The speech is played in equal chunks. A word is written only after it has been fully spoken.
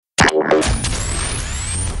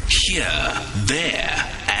Here, there,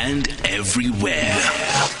 and everywhere.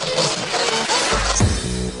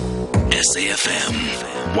 SAFM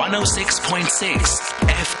 106.6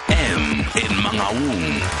 FM in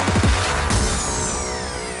Mangaung.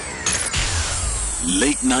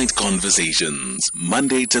 Late Night Conversations,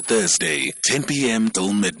 Monday to Thursday, 10 p.m.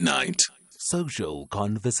 till midnight. Social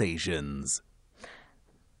Conversations.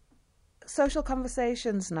 Social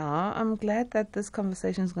conversations now. I'm glad that this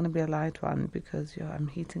conversation is going to be a light one because I'm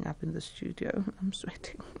heating up in the studio. I'm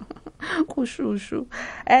sweating.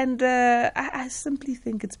 And I simply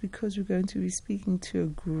think it's because we're going to be speaking to a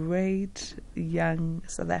great young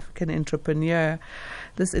South African entrepreneur.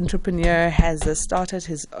 This entrepreneur has started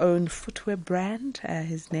his own footwear brand.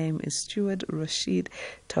 His name is Stewart Rashid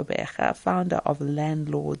Thobega, founder of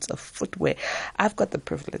LandLords Footwear. I've got the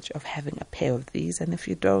privilege of having a pair of these, and if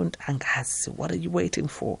you don't, what are you waiting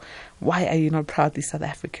for? Why are you not proudly South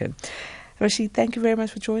African? Rashid, thank you very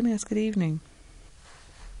much for joining us. Good evening.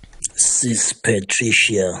 Sis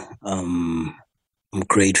Patricia, I'm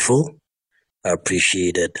grateful. I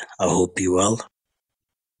appreciate it. I hope you're well.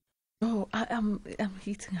 Oh, I'm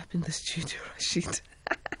heating up in the studio, Rashid.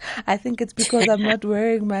 I think it's because I'm not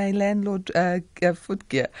wearing my landlord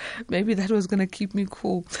footgear. Maybe that was going to keep me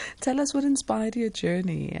cool. Tell us what inspired your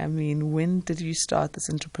journey. I mean, when did you start this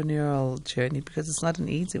entrepreneurial journey? Because it's not an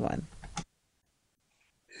easy one.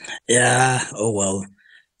 Yeah, oh well.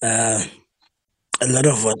 A lot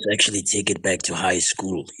of us actually take it back to high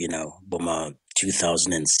school, Boma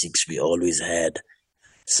 2006, we always had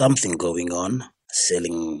something going on,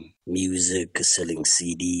 selling music, selling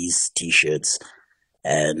CDs, T-shirts,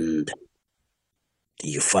 and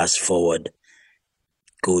you fast forward,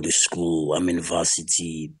 go to school, I'm in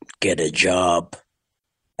varsity, get a job,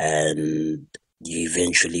 and you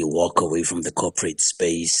eventually walk away from the corporate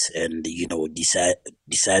space and,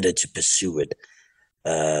 decided to pursue it.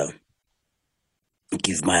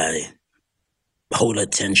 Give my whole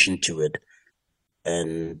attention to it,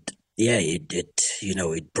 and yeah,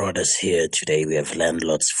 it brought us here today. We have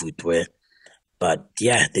LandLords Footwear, but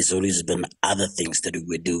yeah, there's always been other things that we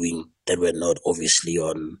were doing that were not obviously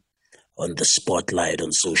on the spotlight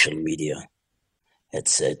on social media,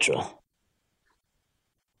 etc.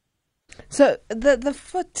 So the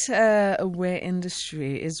footwear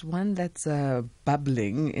industry is one that's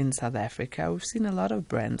bubbling in South Africa. We've seen a lot of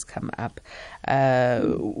brands come up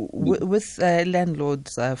with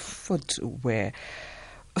landlords footwear.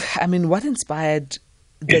 I mean, what inspired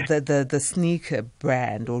the sneaker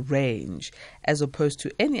brand or range as opposed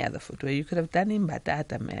to any other footwear? You could have done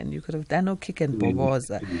Batata, man. You could have done Kick and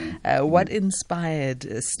Boboza. What inspired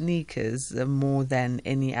sneakers more than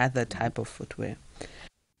any other type of footwear?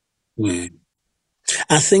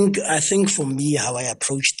 I think for me, how I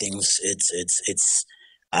approach things,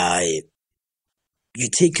 you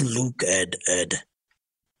take a look at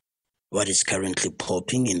what is currently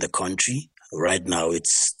popping in the country right now.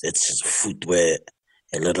 It's footwear.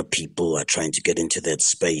 A lot of people are trying to get into that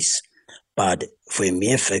space, but for a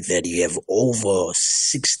mere fact that you have over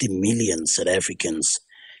 60 million South Africans,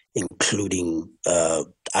 including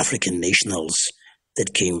African nationals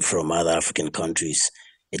that came from other African countries,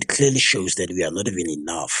 it clearly shows that we are not even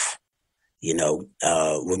enough.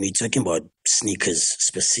 When we're talking about sneakers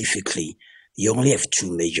specifically, you only have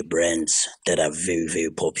two major brands that are very, very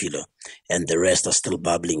popular, and the rest are still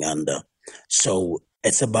bubbling under. So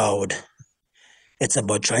it's about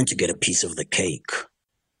trying to get a piece of the cake.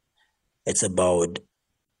 It's about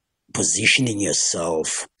positioning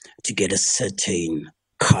yourself to get a certain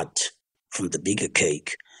cut from the bigger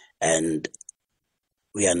cake, and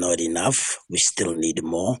we are not enough. We still need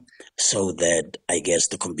more, so that I guess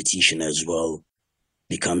the competition as well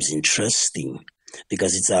becomes interesting,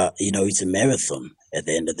 because it's a marathon. At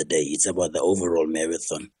the end of the day, it's about the overall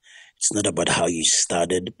marathon. It's not about how you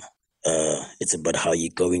started. It's about how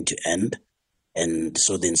you're going to end. And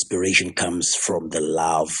so the inspiration comes from the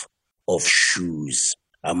love of shoes.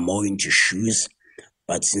 I'm more into shoes,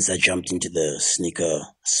 but since I jumped into the sneaker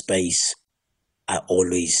space, I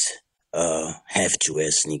always have to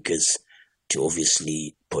wear sneakers to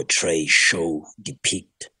obviously portray, show,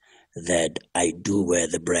 depict that I do wear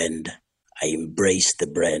the brand, I embrace the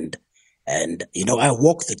brand, and I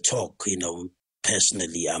walk the talk.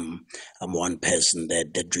 Personally, I'm one person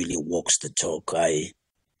that really walks the talk. I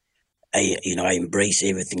embrace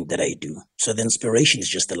everything that I do. So the inspiration is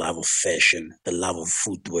just the love of fashion, the love of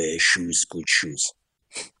footwear, shoes, good shoes.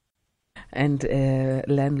 And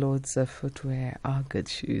Landlords Footwear are good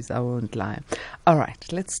shoes, I won't lie. All right,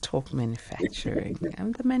 let's talk manufacturing.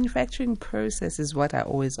 And the manufacturing process is what I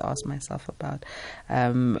always ask myself about,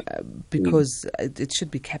 because it should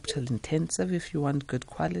be capital intensive if you want good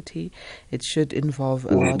quality. It should involve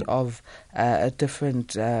a lot of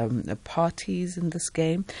different parties in this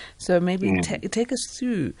game. So maybe take us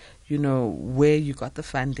through, where you got the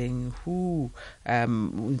funding, who,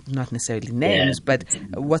 not necessarily names, but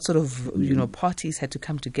what sort of, parties had to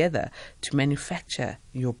come together to manufacture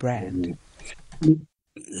your brand.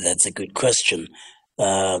 That's a good question.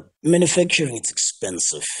 Manufacturing is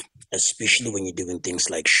expensive, especially when you're doing things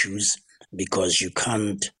like shoes, because you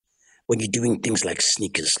can't, when you're doing things like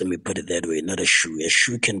sneakers, let me put it that way, not a shoe. A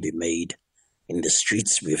shoe can be made in the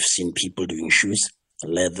streets. We've seen people doing shoes,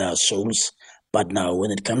 leather soles. But now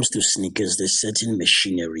when it comes to sneakers, there's certain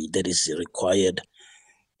machinery that is required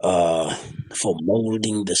for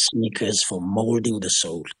molding the sneakers, for molding the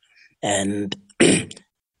sole. And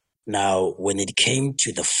now when it came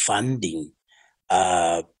to the funding,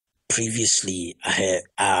 previously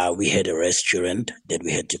we had a restaurant that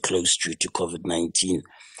we had to close due to COVID-19.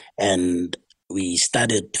 And we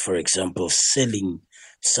started, for example, selling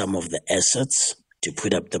some of the assets to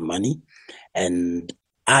put up the money. And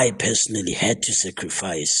I personally had to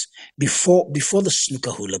sacrifice before the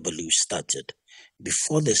sneaker hullabaloo started.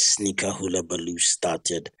 Before the sneaker hullabaloo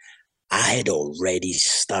started, I had already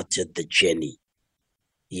started the journey,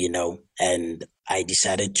 and I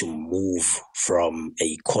decided to move from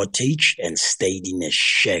a cottage and stayed in a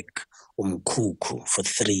shack, umkuku, for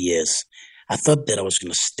 3 years. I thought that I was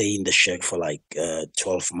going to stay in the shack for like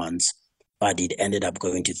 12 months, but it ended up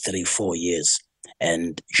going to 3-4 years.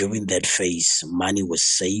 And during that phase, money was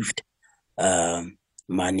saved,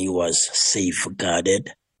 money was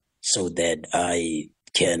safeguarded so that I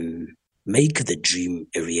can make the dream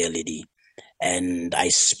a reality. And I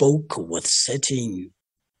spoke with certain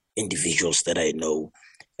individuals that I know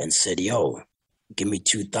and said, yo, give me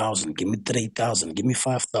 2,000, give me 3,000, give me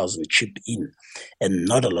 5,000, chip in. And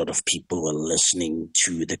not a lot of people were listening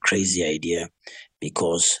to the crazy idea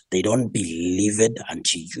because they don't believe it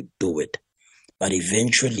until you do it. But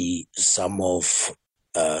eventually, some of,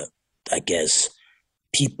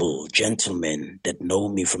 people, gentlemen that know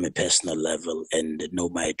me from a personal level and know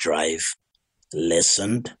my drive,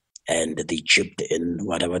 listened and they chipped in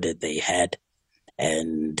whatever that they had.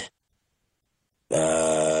 And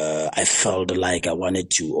I felt like I wanted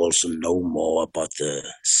to also know more about the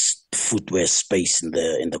footwear space in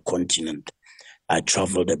the continent. I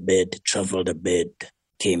traveled a bit,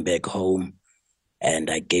 came back home,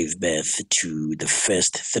 and I gave birth to the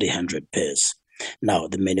first 300 pairs. Now,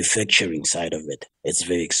 the manufacturing side of it, it's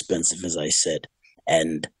very expensive, as I said.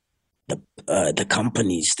 And the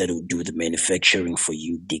companies that will do the manufacturing for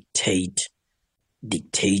you dictate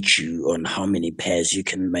you on how many pairs you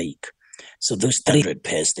can make. So those 300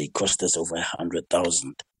 pairs, they cost us over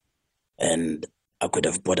 100,000. And I could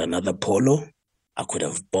have bought another polo. I could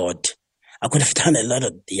have done a lot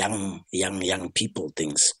of young people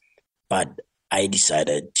things. But I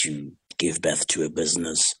decided to give birth to a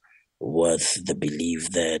business with the belief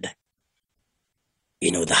that,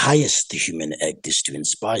 the highest human act is to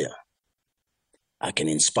inspire. I can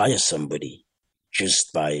inspire somebody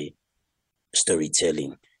just by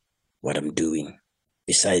storytelling what I'm doing,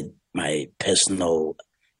 beside my personal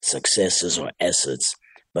successes or assets,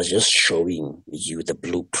 but just showing you the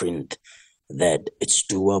blueprint that it's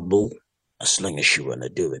doable as long as you want to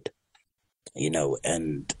do it,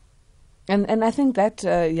 And I think that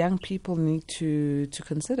young people need to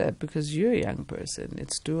consider, because you're a young person.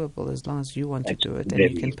 It's doable as long as you want to do it and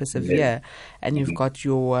you can persevere, and you've got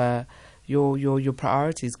your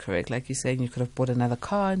priorities correct. Like you're saying, you could have bought another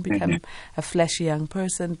car and become a flashy young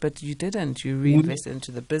person, but you didn't. You reinvested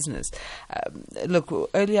into the business. Look,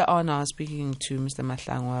 earlier on I was speaking to Mr.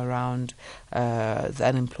 Mahlangwa around the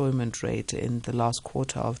unemployment rate in the last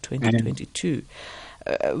quarter of 2022.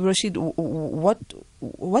 Rashid,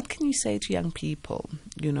 what can you say to young people,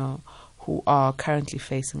 who are currently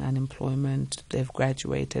facing unemployment? They've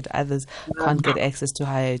graduated, others can't get access to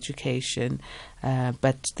higher education,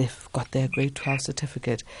 but they've got their grade 12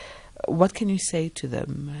 certificate. What can you say to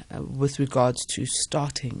them with regards to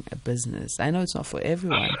starting a business? I know it's not for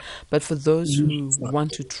everyone, but for those who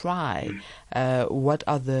want to try, what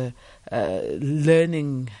are the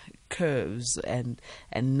learning curves and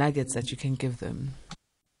nuggets that you can give them?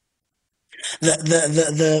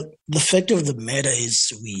 The fact of the matter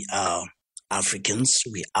is, we are Africans.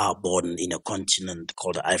 We are born in a continent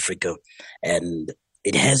called Africa, and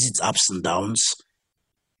it has its ups and downs,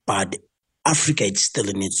 but Africa is still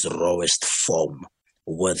in its rawest form.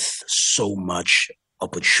 with so much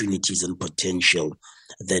opportunities and potential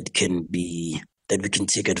that we can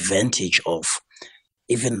take advantage of,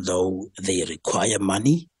 even though they require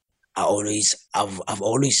money. I've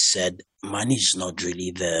always said money is not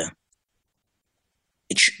really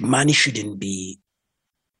money shouldn't be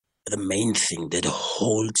the main thing that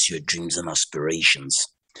holds your dreams and aspirations,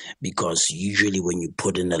 because usually when you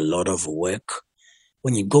put in a lot of work,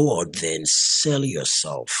 when you go out there and sell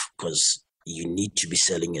yourself, because you need to be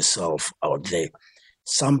selling yourself out there,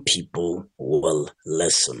 some people will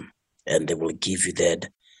listen and they will give you that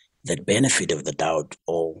benefit of the doubt,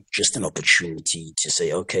 or just an opportunity to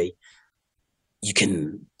say, okay, you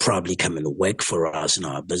can probably come and work for us in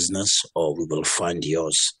our business, or we will fund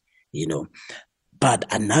yours, you know. But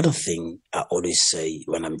another thing I always say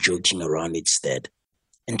when I'm joking around, it's that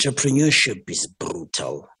entrepreneurship is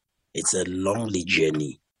brutal. It's a lonely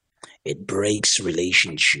journey. It breaks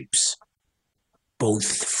relationships, both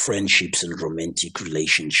friendships and romantic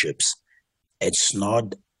relationships. It's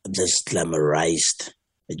not this glamorized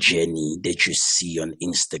journey that you see on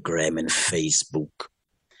Instagram and Facebook.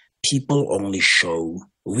 We only show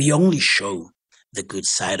the good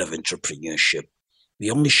side of entrepreneurship. We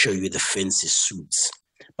only show you the fancy suits.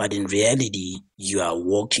 But in reality, you are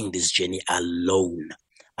walking this journey alone,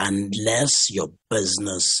 unless your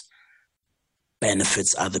business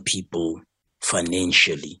benefits other people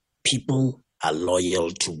financially. People are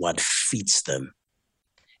loyal to what fits them.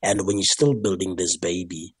 And when you're still building this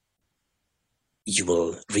baby, you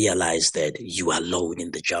will realize that you are alone in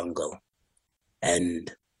the jungle.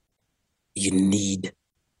 And you need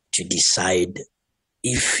to decide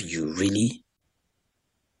if you're really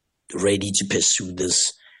ready to pursue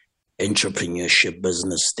this entrepreneurship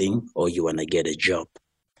business thing, or you want to get a job.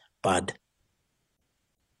 But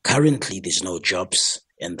currently, there's no jobs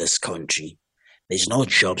in this country. There's no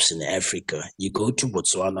jobs in Africa. You go to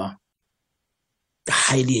Botswana, the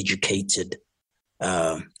highly educated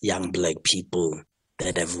young black people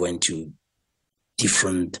that have went to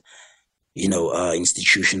different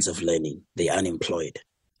institutions of learning, they're unemployed.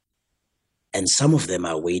 And some of them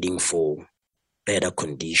are waiting for better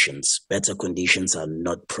conditions. Better conditions are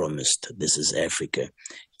not promised. This is Africa.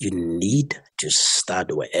 You need to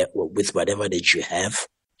start with whatever that you have.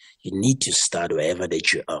 You need to start wherever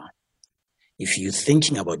that you are. If you're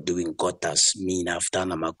thinking about doing gotas, I've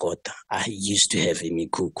done a makota. I used to have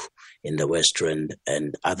imikuku in the West Rand,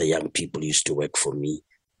 and other young people used to work for me.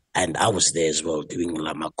 And I was there as well doing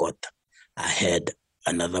la makota. I had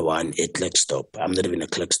another one at Klerksdorp. I'm not even a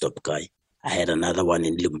Klerksdorp guy. I had another one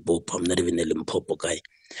in Limpopo. I'm not even a Limpopo guy.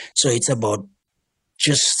 So it's about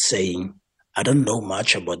just saying, I don't know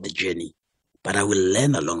much about the journey, but I will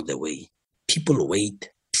learn along the way. People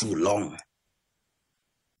wait too long.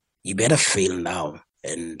 You better fail now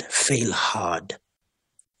and fail hard.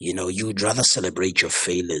 You'd rather celebrate your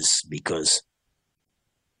failures, because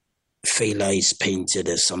failure is painted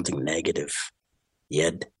as something negative.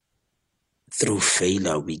 Yet, through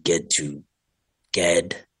failure, we get to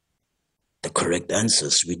get the correct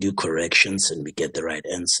answers. We do corrections and we get the right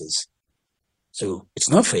answers. So it's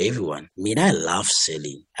not for everyone. I love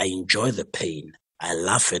selling. I enjoy the pain. I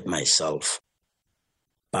laugh at myself.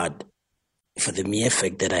 But for the mere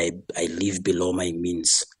fact that I live below my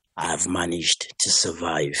means, I have managed to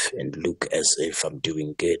survive and look as if I'm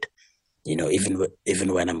doing good.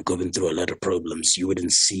 Even when I'm going through a lot of problems, you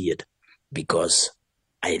wouldn't see it, because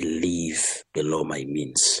I live below my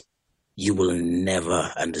means. You will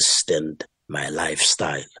never understand my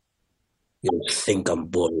lifestyle. You'll think I'm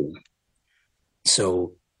boring.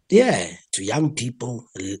 So, to young people,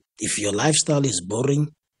 if your lifestyle is boring,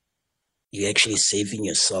 you're actually saving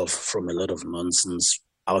yourself from a lot of nonsense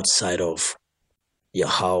outside of your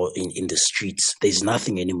house, in the streets. There's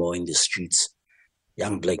nothing anymore in the streets.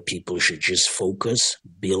 Young black people should just focus,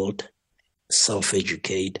 build,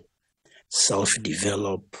 self-educate,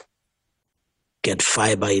 self-develop, get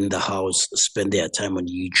fiber in the house, spend their time on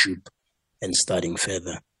YouTube and studying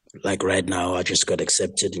further. Like right now, I just got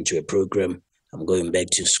accepted into a program. I'm going back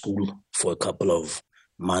to school for a couple of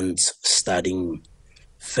months, studying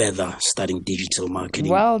digital marketing.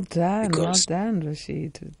 Well done,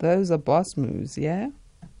 Rashid. Those are boss moves, yeah?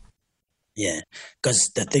 Yeah, because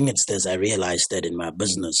the thing is this, I realized that in my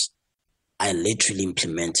business, I literally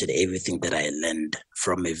implemented everything that I learned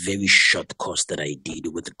from a very short course that I did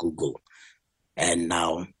with Google. And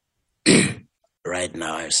now, right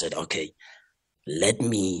now, I said, okay, let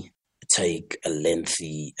me take a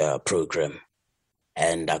lengthy program.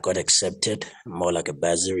 And I got accepted, more like a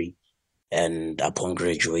bursary. And upon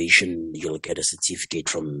graduation, you'll get a certificate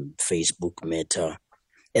from Facebook, Meta.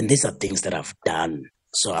 And these are things that I've done.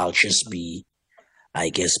 So I'll just be I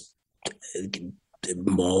guess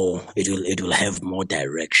more, it will have more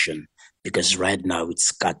direction, because right now it's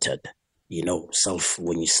scattered.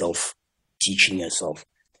 When you teaching yourself,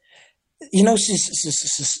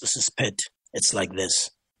 Pet, it's like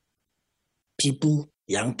this.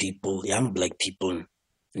 Young black people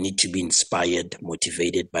need to be inspired,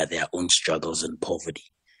 motivated by their own struggles and poverty.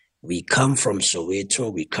 We come from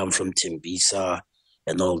Soweto, we come from Tembisa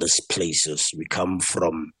and all these places. We come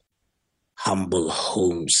from humble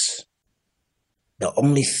homes. The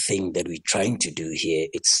only thing that we're trying to do here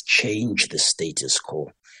is change the status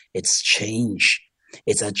quo. It's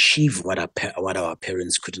achieve what our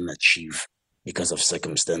parents couldn't achieve because of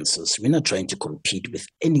circumstances. We're not trying to compete with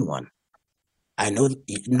anyone. I know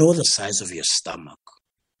the size of your stomach.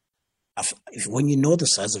 When you know the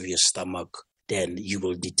size of your stomach, then you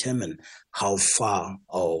will determine how far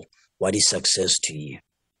or what is success to you,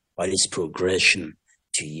 what is progression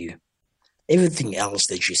to you. Everything else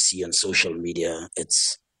that you see on social media,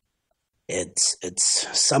 it's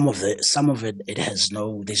some of it. There's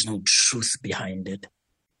no truth behind it.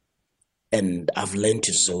 And I've learned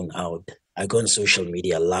to zone out. I go on social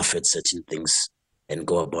media, laugh at certain things, and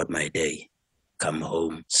go about my day. Come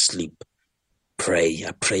home, sleep, pray.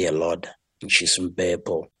 I pray a lot.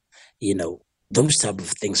 Those type of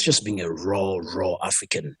things. Just being a raw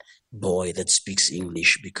African boy that speaks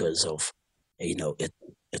English because of,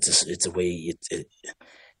 it's a way.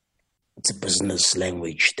 It's a business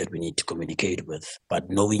language that we need to communicate with. But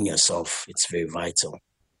knowing yourself, it's very vital.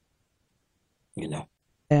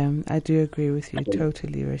 I do agree with you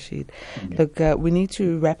totally, Rashid. Look, we need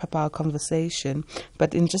to wrap up our conversation,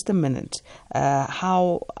 but in just a minute,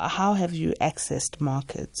 how have you accessed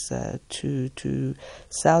markets to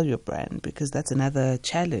sell your brand? Because that's another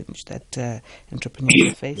challenge that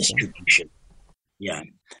entrepreneurs are facing. Distribution. Yeah,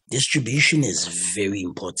 distribution is very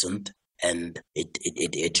important, and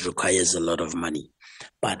it requires a lot of money.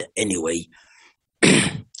 But anyway,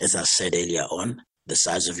 as I said earlier on, the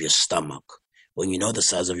size of your stomach. When you know the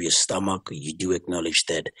size of your stomach, you do acknowledge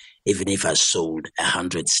that even if I sold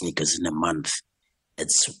 100 sneakers in a month,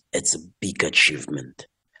 it's a big achievement.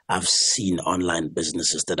 I've seen online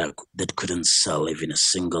businesses that couldn't sell even a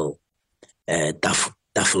single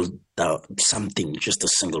something, just a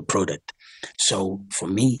single product. So for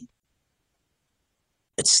me,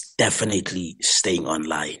 it's definitely staying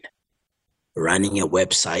online, running a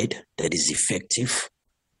website that is effective,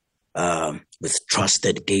 with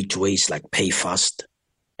trusted gateways like PayFast,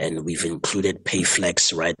 and we've included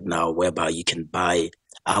PayFlex right now, whereby you can buy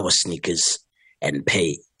our sneakers and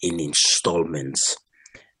pay in installments.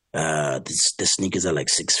 The sneakers are like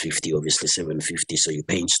 $650, obviously $750. So you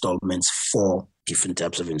pay installments, 4 different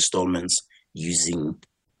types of installments, using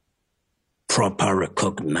proper,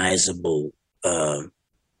 recognizable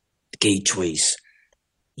gateways,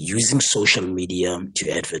 using social media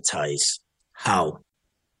to advertise. How?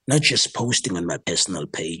 Not just posting on my personal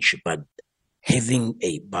page, but having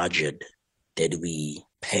a budget that we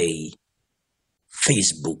pay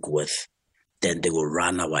Facebook with. Then they will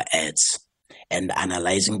run our ads, and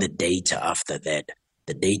analyzing the data after that.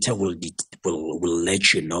 The data will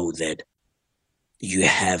let you know that you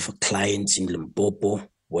have clients in Limpopo,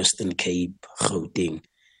 Western Cape, Gauteng.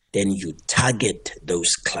 Then you target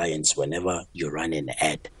those clients whenever you run an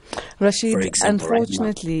ad. Rashid,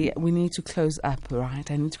 unfortunately, right, we need to close up,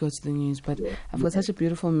 right? I need to go to the news, but I've got such a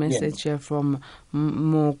beautiful message here from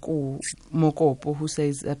Mokopo, who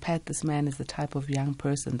says, Pat, this man is the type of young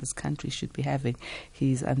person this country should be having.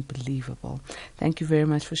 He's unbelievable. Thank you very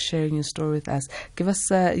much for sharing your story with us. Give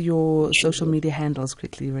us your social media handles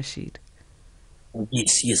quickly, Rashid.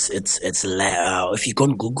 Yes. It's if you go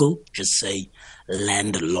on Google, just say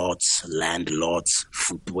LandLords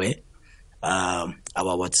Footwear. Our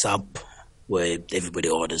WhatsApp, where everybody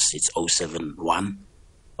orders, it's 071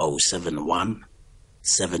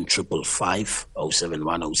 7555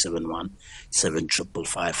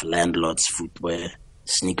 7555 LandLords Footwear.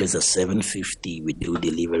 Sneakers are $750. We do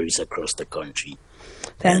deliveries across the country.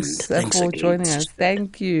 Thanks for joining us.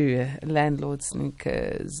 Thank you, Landlord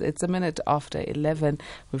Sneakers. It's 11:01.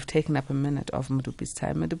 We've taken up a minute of Madupi's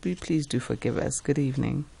time. Madupi, please do forgive us. Good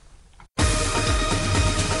evening.